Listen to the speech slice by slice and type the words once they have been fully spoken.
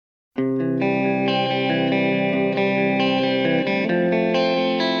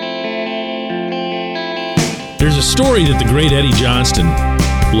There's a story that the great Eddie Johnston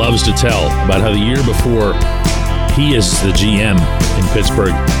loves to tell about how the year before he is the GM in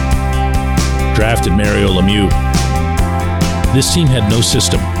Pittsburgh drafted Mario Lemieux. This team had no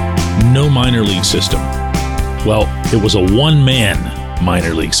system, no minor league system. Well, it was a one-man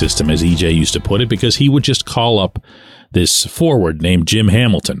minor league system, as EJ used to put it, because he would just call up this forward named Jim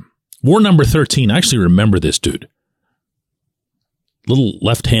Hamilton. War number 13, I actually remember this dude. Little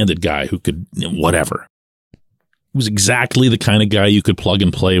left-handed guy who could, whatever. He was exactly the kind of guy you could plug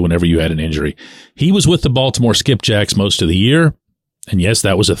and play whenever you had an injury. He was with the Baltimore Skipjacks most of the year, and yes,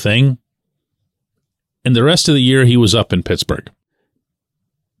 that was a thing. And the rest of the year, he was up in Pittsburgh.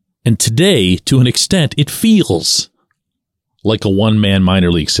 And today, to an extent, it feels like a one-man minor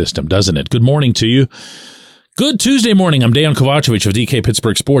league system, doesn't it? Good morning to you. Good Tuesday morning. I'm Dejan Kovacevic of DK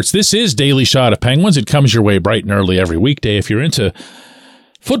Pittsburgh Sports. This is Daily Shot of Penguins. It comes your way bright and early every weekday. If you're into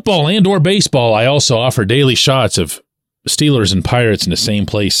football and or baseball, I also offer daily shots of Steelers and Pirates in the same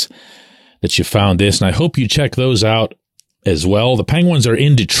place that you found this, and I hope you check those out as well. The Penguins are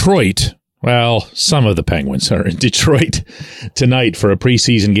in Detroit. Well, some of the Penguins are in Detroit tonight for a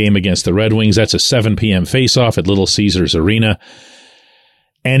preseason game against the Red Wings. That's a 7 p.m. face-off at Little Caesars Arena.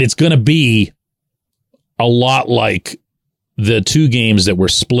 And it's going to be a lot like the two games that were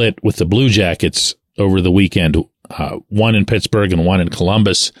split with the Blue Jackets over the weekend, one in Pittsburgh and one in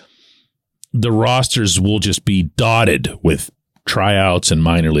Columbus. The rosters will just be dotted with tryouts and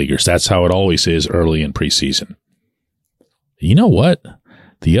minor leaguers. That's how it always is early in preseason. You know what?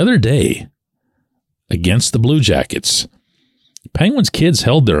 The other day, against the Blue Jackets, Penguins kids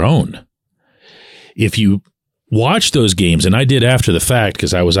held their own. If you watch those games, and I did after the fact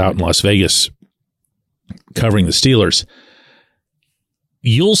because I was out in Las Vegas covering the Steelers,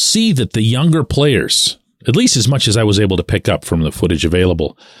 you'll see that the younger players, at least as much as I was able to pick up from the footage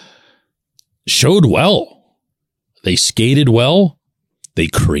available, showed well. They skated well. They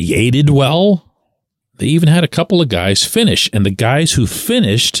created well. They even had a couple of guys finish, and the guys who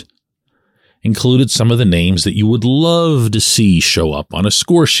finished included some of the names that you would love to see show up on a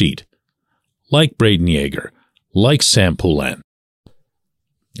score sheet, like Braden Yeager, like Sam Poulin,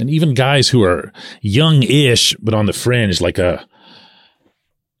 and even guys who are young-ish but on the fringe, like a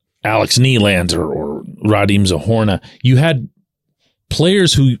Alex Nylander or Radim Zohorna. You had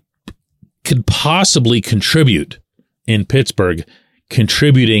players who could possibly contribute in Pittsburgh,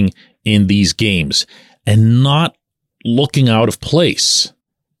 contributing in these games and not looking out of place.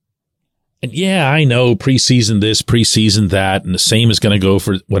 And yeah, I know preseason this, preseason that, and the same is going to go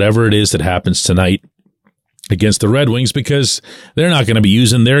for whatever it is that happens tonight against the Red Wings, because they're not going to be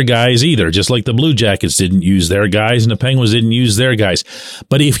using their guys either, just like the Blue Jackets didn't use their guys and the Penguins didn't use their guys.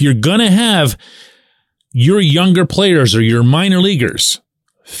 But if you're going to have your younger players or your minor leaguers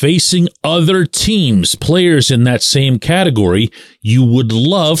facing other teams, players in that same category, you would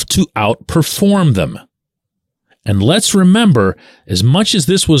love to outperform them. And let's remember, as much as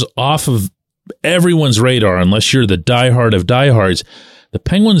this was off of everyone's radar, unless you're the diehard of diehards, the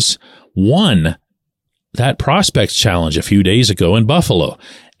Penguins won that Prospects Challenge a few days ago in Buffalo,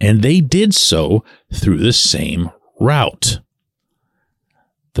 and they did so through the same route.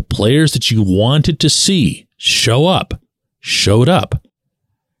 The players that you wanted to see show up, showed up.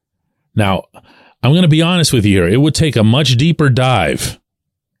 Now, I'm going to be honest with you here. It would take a much deeper dive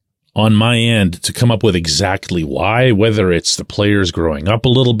on my end to come up with exactly why, whether it's the players growing up a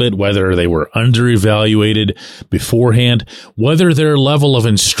little bit, whether they were under-evaluated beforehand, whether their level of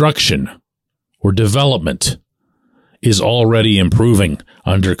instruction or development is already improving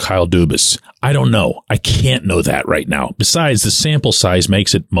under Kyle Dubas. I don't know. I can't know that right now. Besides, the sample size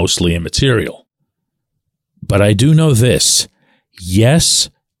makes it mostly immaterial. But I do know this.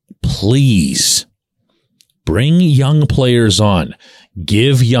 Yes, please bring young players on.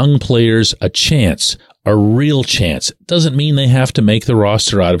 Give young players a chance, a real chance. Doesn't mean they have to make the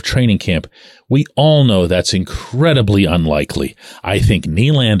roster out of training camp. We all know that's incredibly unlikely. I think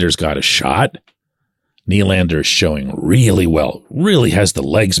Nylander's got a shot. Nylander is showing really well, really has the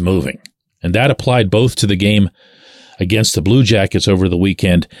legs moving. And that applied both to the game against the Blue Jackets over the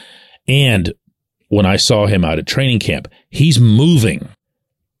weekend and when I saw him out at training camp. He's moving.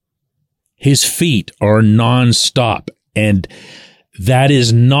 His feet are nonstop, and that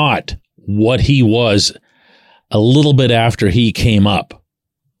is not what he was a little bit after he came up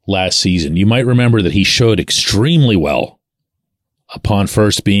last season. You might remember that he showed extremely well upon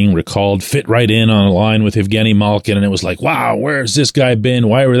first being recalled, fit right in on a line with Evgeny Malkin, and it was like, wow, where's this guy been?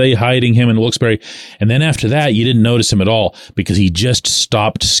 Why were they hiding him in Wilkes-Barre? And then after that, you didn't notice him at all because he just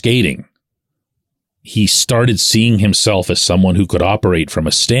stopped skating. he started seeing himself as someone who could operate from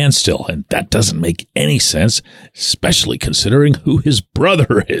a standstill, and that doesn't make any sense, especially considering who his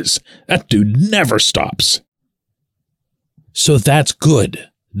brother is. That dude never stops. So that's good.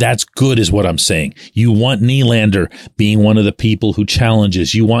 That's good is what I'm saying. You want Nylander being one of the people who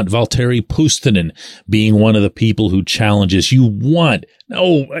challenges. You want Valtteri Puustinen being one of the people who challenges. You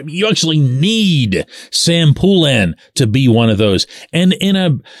actually need Sam Poulin to be one of those. And in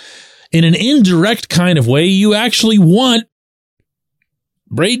an indirect kind of way, you actually want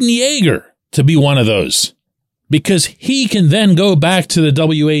Braden Yeager to be one of those, because he can then go back to the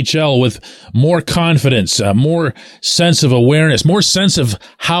WHL with more confidence, more sense of awareness, more sense of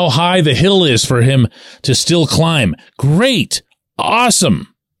how high the hill is for him to still climb. Great. Awesome.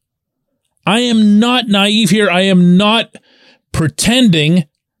 I am not naive here. I am not pretending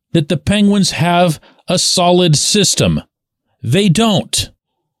that the Penguins have a solid system. They don't.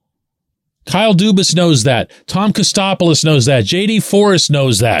 Kyle Dubas knows that. Tom Kostopoulos knows that. J.D. Forrest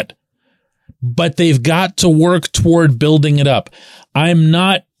knows that. But they've got to work toward building it up. I'm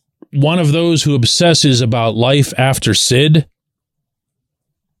not one of those who obsesses about life after Sid,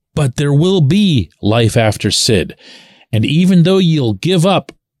 but there will be life after Sid. And even though you'll give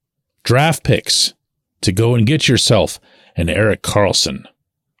up draft picks to go and get yourself an Erik Karlsson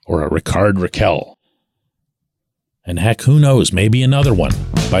or a Rickard Rakell, and heck, who knows, maybe another one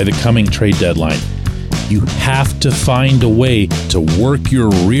by the coming trade deadline, you have to find a way to work your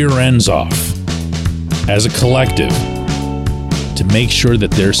rear ends off as a collective to make sure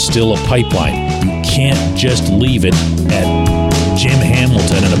that there's still a pipeline. You can't just leave it at Jim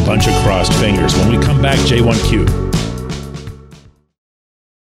Hamilton and a bunch of crossed fingers. When we come back, J1Q.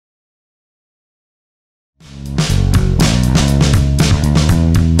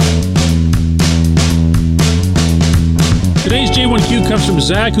 Today's J1Q comes from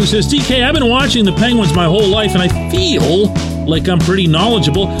Zach, who says, DK, I've been watching the Penguins my whole life, and I feel like I'm pretty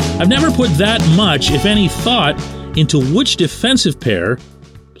knowledgeable. I've never put that much, if any, thought into which defensive pair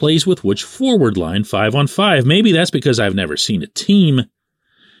plays with which forward line 5-on-5. Maybe that's because I've never seen a team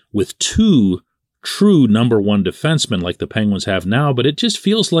with two true number one defensemen like the Penguins have now, but it just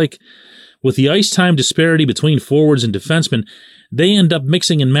feels like with the ice time disparity between forwards and defensemen, they end up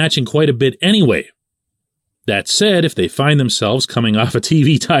mixing and matching quite a bit anyway. That said, if they find themselves coming off a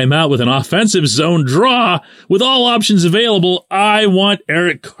TV timeout with an offensive zone draw with all options available, I want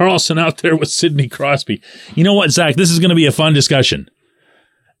Erik Karlsson out there with Sidney Crosby. You know what, Zach? This is going to be a fun discussion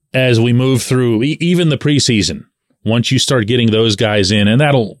as we move through even the preseason. Once you start getting those guys in, and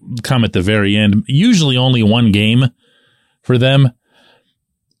that'll come at the very end, usually only one game for them,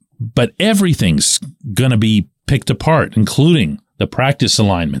 but everything's going to be picked apart, including the practice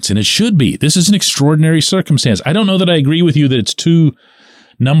alignments, and it should be. This is an extraordinary circumstance. I don't know that I agree with you that it's two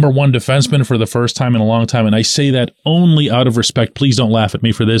number one defensemen for the first time in a long time, and I say that only out of respect. Please don't laugh at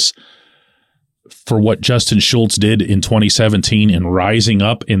me for this. For what Justin Schultz did in 2017 in rising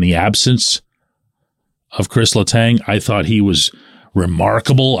up in the absence of Chris Letang, I thought he was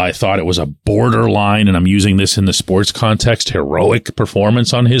remarkable. I thought it was a borderline, and I'm using this in the sports context, heroic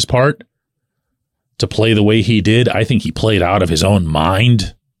performance on his part. To play the way he did, I think he played out of his own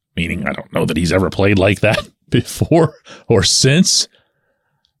mind, meaning I don't know that he's ever played like that before or since,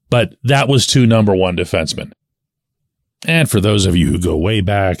 but that was two number one defensemen. And for those of you who go way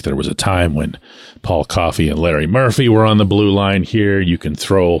back, there was a time when Paul Coffey and Larry Murphy were on the blue line here. You can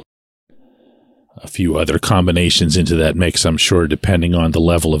throw a few other combinations into that mix, I'm sure, depending on the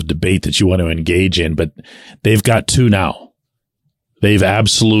level of debate that you want to engage in, but they've got two now. They've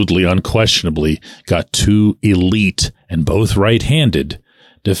absolutely, unquestionably got two elite and both right-handed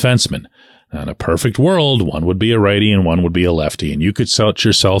defensemen. Now, in a perfect world, one would be a righty and one would be a lefty, and you could set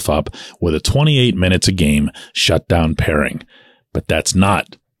yourself up with a 28 minutes a game shutdown pairing. But that's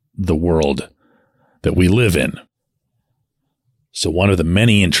not the world that we live in. So one of the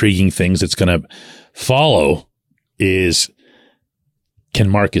many intriguing things that's going to follow is, can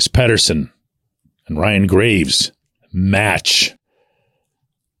Marcus Pettersson and Ryan Graves match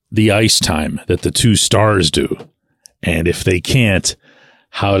the ice time that the two stars do? And if they can't,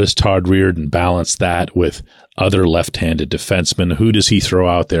 how does Todd Reirden balance that with other left-handed defensemen? Who does he throw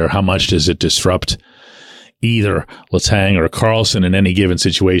out there? How much does it disrupt either Letang or Karlsson in any given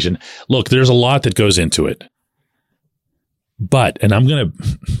situation? Look, there's a lot that goes into it. But, and I'm going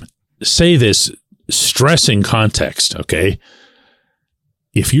to say this stressing context, okay?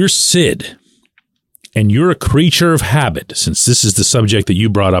 If you're Sid and you're a creature of habit, since this is the subject that you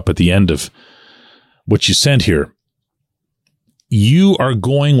brought up at the end of what you sent here, you are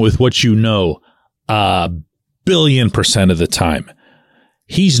going with what you know 1,000,000,000% of the time.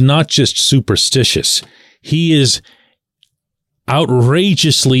 he's not just superstitious. He is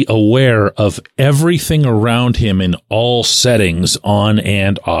outrageously aware of everything around him in all settings on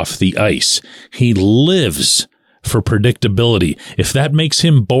and off the ice. He lives for predictability. If that makes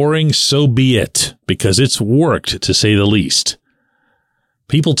him boring, so be it, because it's worked, to say the least.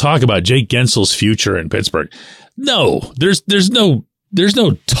 People talk about Jake Gensel's future in Pittsburgh. No, there's no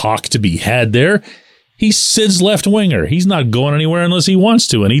talk to be had there. He's Sid's left winger. He's not going anywhere unless he wants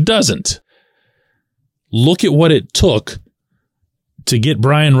to, and he doesn't. Look at what it took to get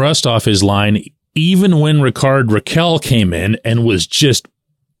Brian Rust off his line, even when Rickard Raquel came in and was just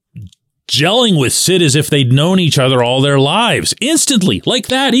gelling with Sid as if they'd known each other all their lives. Instantly, like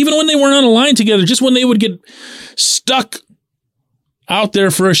that, even when they weren't on a line together, just when they would get stuck out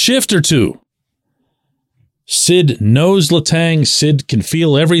there for a shift or two. Sid knows Letang. Sid can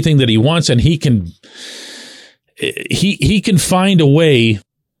feel everything that he wants, and he can find a way.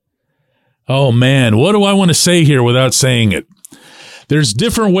 Oh man, what do I want to say here without saying it? There's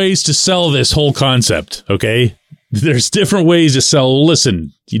different ways to sell this whole concept, okay? There's different ways to sell.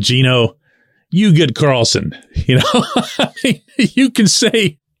 Listen, Gino, you get Karlsson. You know, I mean, you can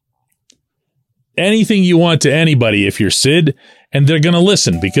say anything you want to anybody if you're Sid, and they're going to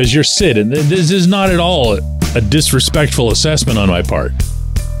listen because you're Sid. And this is not at all a disrespectful assessment on my part.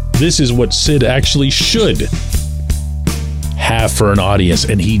 This is what Sid actually should have for an audience,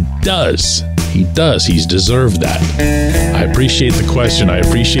 and he does. He does. He's deserved that. I appreciate the question. I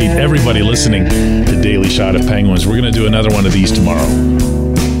appreciate everybody listening to Daily Shot of Penguins. We're going to do another one of these tomorrow.